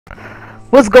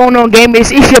What's going on, gamers?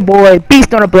 It's your boy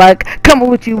Beast on the Block, coming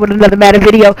with you with another Madden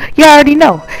video. You already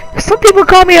know. Some people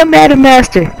call me a Madden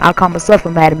Master. I call myself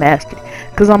a Madden Master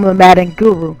because I'm the Madden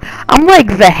Guru. I'm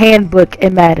like the handbook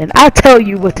in Madden. I tell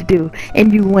you what to do,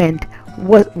 and you win.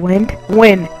 What win?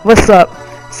 Win. What's up?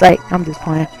 Psych. I'm just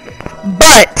playing.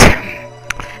 But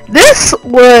this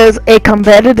was a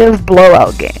competitive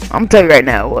blowout game. I'm telling you right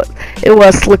now, it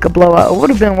was slick a blowout. It would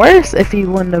have been worse if he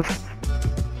wouldn't have.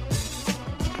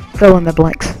 Fill in the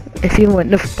blanks. If you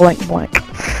wouldn't have blank.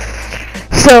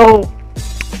 So,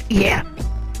 yeah.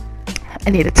 I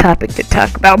need a topic to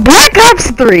talk about. Black Ops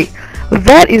 3.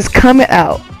 That is coming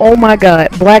out. Oh my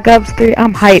god. Black Ops 3.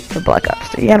 I'm hyped for Black Ops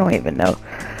 3. I don't even know.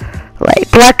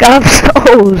 Like, Black Ops.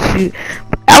 Oh, shoot.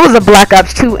 I was a Black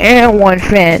Ops 2 and 1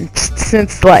 fan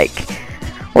since, like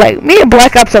me and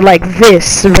Black Ops are like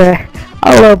this, bruh.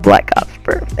 I love Black Ops,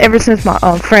 bro. Ever since my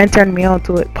friend turned me on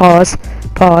to it. Pause,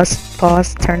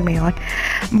 turned me on.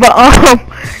 But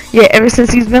yeah, ever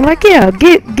since he's been like, yeah,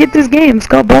 get this game. It's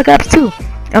called Black Ops 2.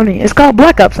 I mean, it's called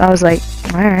Black Ops. I was like,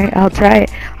 all right, I'll try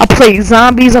it. I play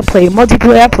zombies. I play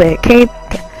multiplayer.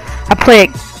 I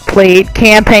played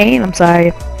campaign. I'm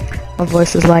sorry, my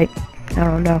voice is like, I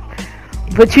don't know.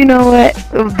 But you know what?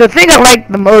 The thing I like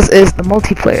the most is the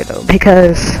multiplayer though,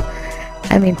 because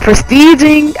I mean,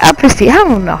 prestiging. I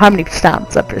don't know how many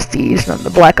times I prestiged on the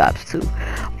Black Ops 2.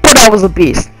 But I was a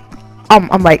beast. I'm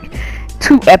like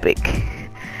too epic.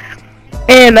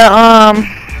 And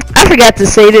I forgot to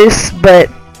say this, but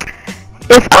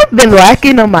if I've been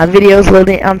lacking on my videos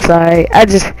lately, I'm sorry. I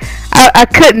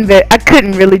couldn't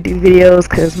really do videos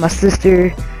because my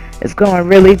sister is going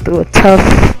really through a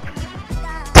tough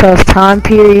time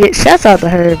period. Shouts out to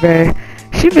her, bro.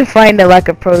 She been fighting it like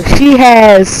a pro. She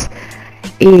has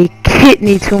a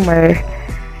kidney tumor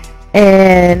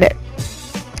and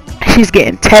she's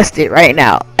getting tested right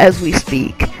now as we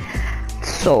speak.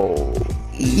 So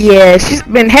yeah, she's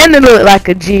been handling it like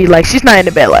a G. Like, she's not in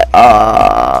the bed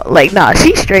like nah,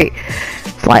 she's straight.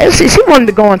 Like, she wanted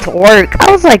to go into work.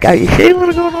 I was like, are you sure you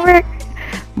want to go to work?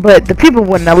 But the people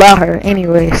wouldn't allow her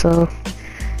anyway. So,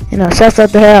 you know, shouts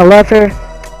out to her. I love her.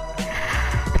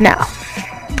 Now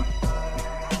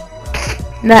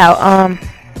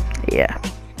yeah,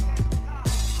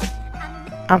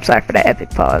 I'm sorry for that epic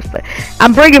pause, but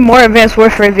I'm bringing more Advanced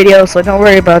Warfare videos, so don't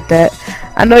worry about that.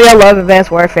 I know y'all love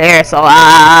Advanced Warfare, so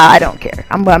I don't care.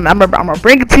 I'm gonna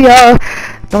bring it to y'all.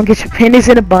 Don't get your pennies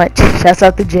in a bunch. Shouts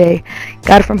out to Jay,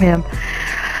 got it from him.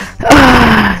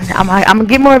 I'm gonna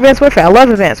get more Advanced Warfare. I love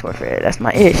Advanced Warfare. That's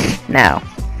my ish. Now,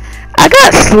 I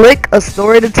got slick a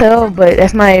story to tell, but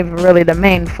that's not even really the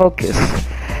main focus.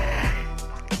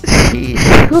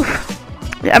 Sheesh. Whew.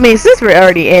 I mean, since we're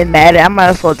already in Madden, I might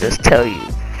as well just tell you.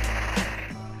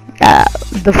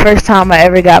 The first time I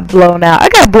ever got blown out, I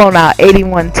got blown out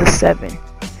 81-7.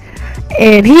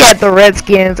 And he had the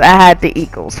Redskins, I had the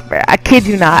Eagles, bro. I kid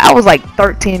you not. I was like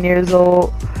 13 years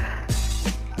old.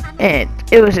 And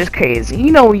it was just crazy.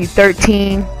 You know when you're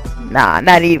 13? Nah,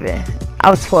 not even. I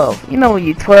was 12. You know when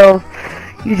you're 12,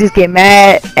 you just get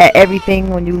mad at everything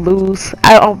when you lose.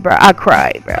 I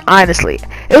cried, bro. Honestly,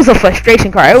 it was a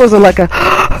frustration cry. It was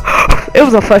it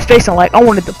was a frustration, like I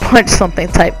wanted to punch something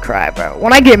type cry, bro.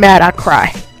 When I get mad, I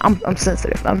cry. I'm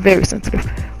sensitive. I'm very sensitive.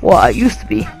 Well, I used to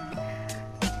be,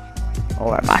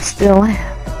 or am I still am?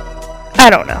 I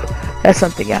don't know. That's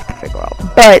something you have to figure out.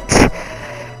 But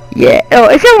yeah. Oh,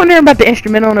 if you're wondering about the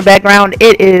instrumental in the background,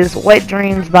 it is "Wet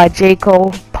Dreams" by J.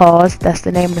 Cole. Pause. That's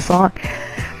the name of the song.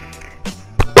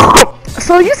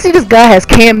 So you see this guy has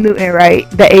Cam Newton, right?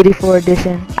 The 84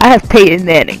 edition. I have Peyton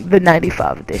Manning, the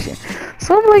 95 edition.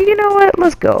 So I'm like, you know what?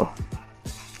 Let's go.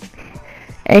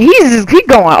 And he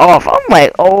going off. I'm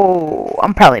like, oh,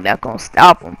 I'm probably not gonna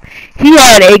stop him. He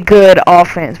had a good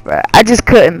offense, bro. I just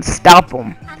couldn't stop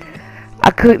him.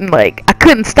 I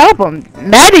couldn't stop him.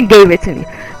 Madden gave it to me.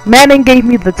 Madden gave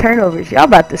me the turnovers. Y'all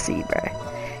about to see, bro.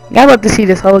 Y'all about to see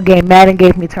this whole game. Madden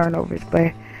gave me turnovers,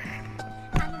 bro.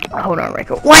 Hold on,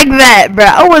 record like that, bro.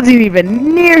 I wasn't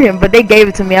even near him, but they gave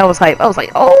it to me. I was hyped. I was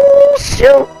like, oh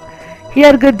shoot. He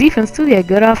had a good defense too. He had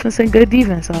good offense and good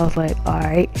defense. So I was like, all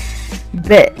right,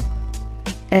 bet.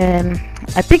 And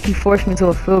I think he forced me to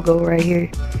a field goal right here.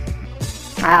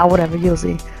 Whatever, you'll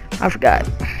see. I forgot.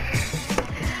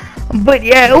 But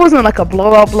yeah, it wasn't like a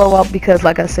blowout because,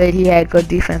 like I said, he had good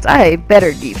defense. I had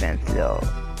better defense though,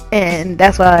 and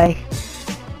that's why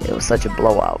it was such a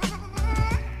blowout.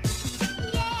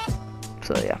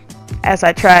 So yeah, as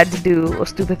I tried to do a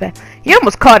stupid thing, he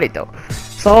almost caught it though.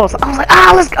 So I was like,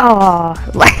 let's go.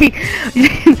 Like,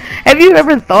 have you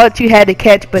ever thought you had to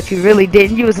catch but you really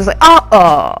didn't? You was just like,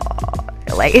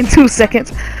 like in 2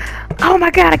 seconds. Oh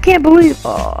my god, I can't believe.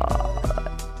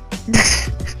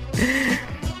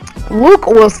 Luke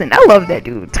Wilson, I love that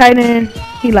dude. Tight end,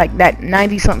 he like that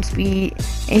 90 something speed,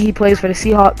 and he plays for the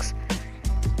Seahawks.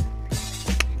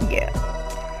 Yeah.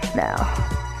 Now,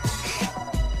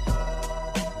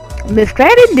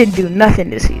 McFadden didn't do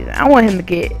nothing this season. I want him to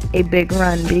get a big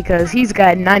run because he's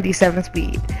got 97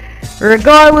 speed.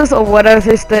 Regardless of what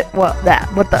other what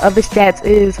the other stats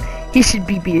is, he should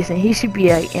be decent. He should be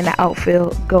in the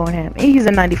outfield going him. And he's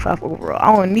a 95 overall.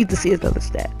 I don't need to see his other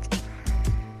stats.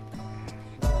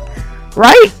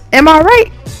 Right? Am I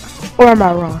right? Or am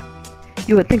I wrong?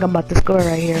 You would think I'm about to score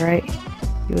right here, right?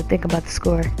 You would think I'm about to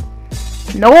score.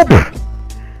 Nope.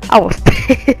 I was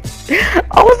pissed.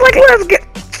 I was like, let's get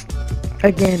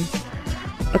again.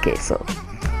 Okay, so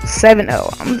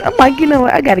 7-0. I'm like, you know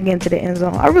what? I gotta get into the end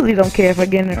zone. I really don't care if I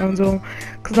get in the end zone,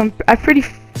 cause I'm pretty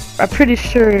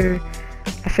sure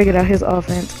I figured out his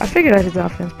offense. I figured out his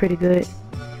offense pretty good,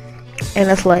 and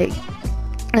it's like,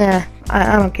 yeah,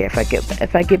 I don't care if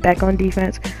I get back on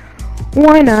defense.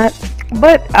 Why not?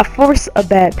 But I forced a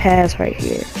bad pass right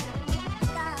here.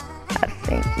 I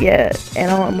think, yeah,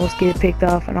 and I almost get picked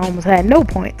off, and I almost had no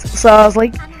points. So I was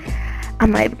like,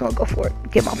 I'm not even gonna go for it.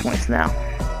 Get my points now.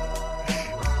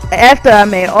 After I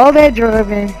made all that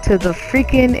driving to the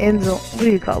freaking end zone, what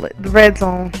do you call it? The red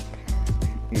zone.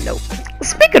 Nope.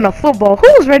 Speaking of football,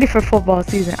 who's ready for football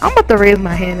season? I'm about to raise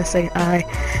my hand and say I,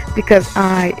 because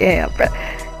I am.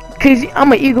 Cause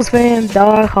I'm an Eagles fan,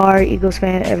 die-hard Eagles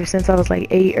fan ever since I was like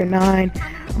 8 or 9.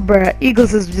 Bruh,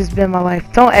 Eagles has just been my life.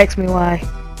 Don't ask me why.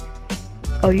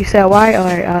 Oh, you said why?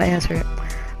 Alright, I'll answer it.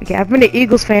 Okay, I've been an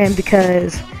Eagles fan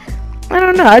because I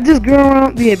don't know. I just grew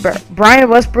around Brian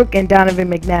Westbrook and Donovan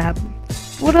McNabb.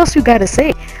 What else you gotta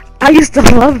say? I used to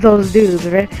love those dudes,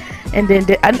 right? And then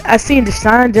I seen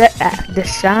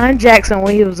Deshaun Jackson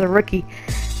when he was a rookie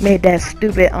made that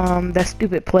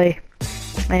stupid play.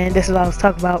 And this is what I was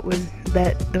talking about with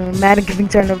the Madden giving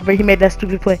turnover. But he made that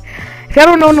stupid play. If y'all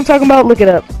don't know what I'm talking about, look it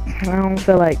up. I don't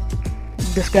feel like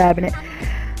describing it.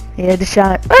 Yeah,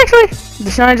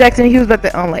 Deshaun Jackson, he was about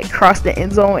to like cross the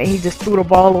end zone and he just threw the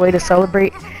ball away to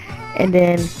celebrate, and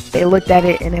then they looked at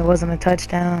it and it wasn't a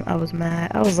touchdown. I was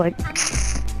mad. I was like,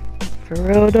 for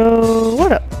real though,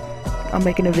 what up? I'm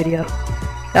making a video.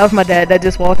 That was my dad that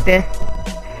just walked in.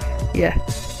 Yeah,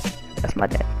 that's my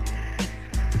dad.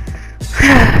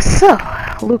 So,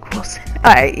 Luke Wilson.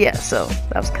 Alright, yeah, so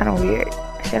that was kind of weird.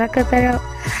 Should I cut that out?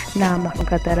 Nah, I'm not gonna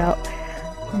cut that out.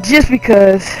 Just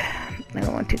because I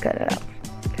don't want to cut it out.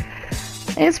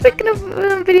 And speaking of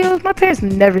videos, my parents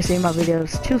never seen my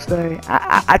videos. True story.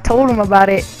 I told them about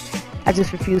it. I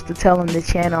just refused to tell them the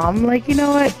channel. I'm like, you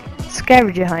know what?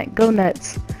 Scavenger hunt. Go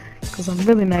nuts. Because I'm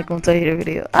really not going to tell you the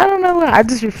video. I don't know why. I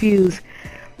just refuse.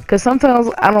 Because sometimes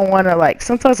I don't want to, like,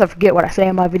 sometimes I forget what I say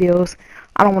in my videos.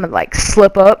 I don't want to, like,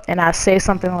 slip up and I say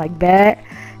something, like, bad.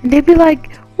 And they'd be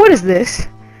like, what is this?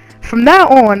 From now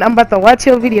on, I'm about to watch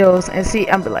your videos and see.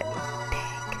 I'm be like,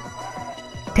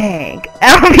 dang.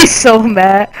 I'll be so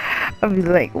mad. I'll be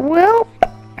like, well,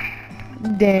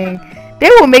 dang. They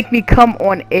will make me come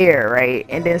on air, right?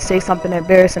 And then say something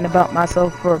embarrassing about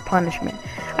myself for punishment.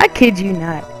 I kid you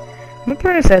not. My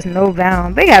parents has no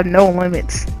bounds. They have no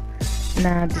limits.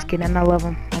 Nah, I'm just kidding. I love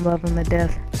them. I love them to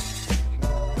death.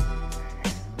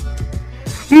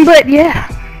 But yeah,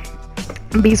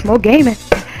 Beast Mode Gaming.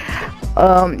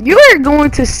 You are going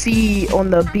to see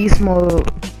on the Beast Mode,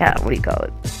 what do you call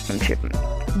it? I'm tripping.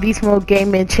 Beast Mode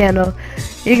Gaming channel.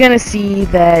 You're gonna see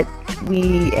that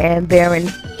we and Baron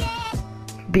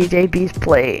BJ Beast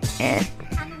play, and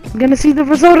I'm gonna see the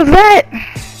result of that.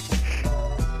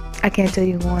 I can't tell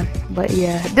you one, but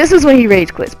yeah, this is when he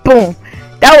rage quits. Boom.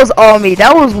 That was all me.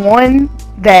 That was one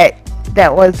that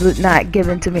was not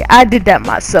given to me. I did that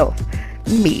myself.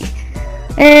 Me.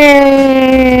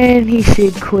 And he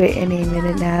should quit any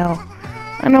minute now.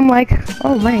 And I'm like,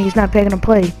 oh man, he's not picking a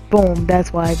play. Boom,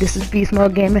 that's why. This is Beast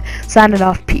Mode Gaming, signing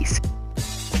off. Peace.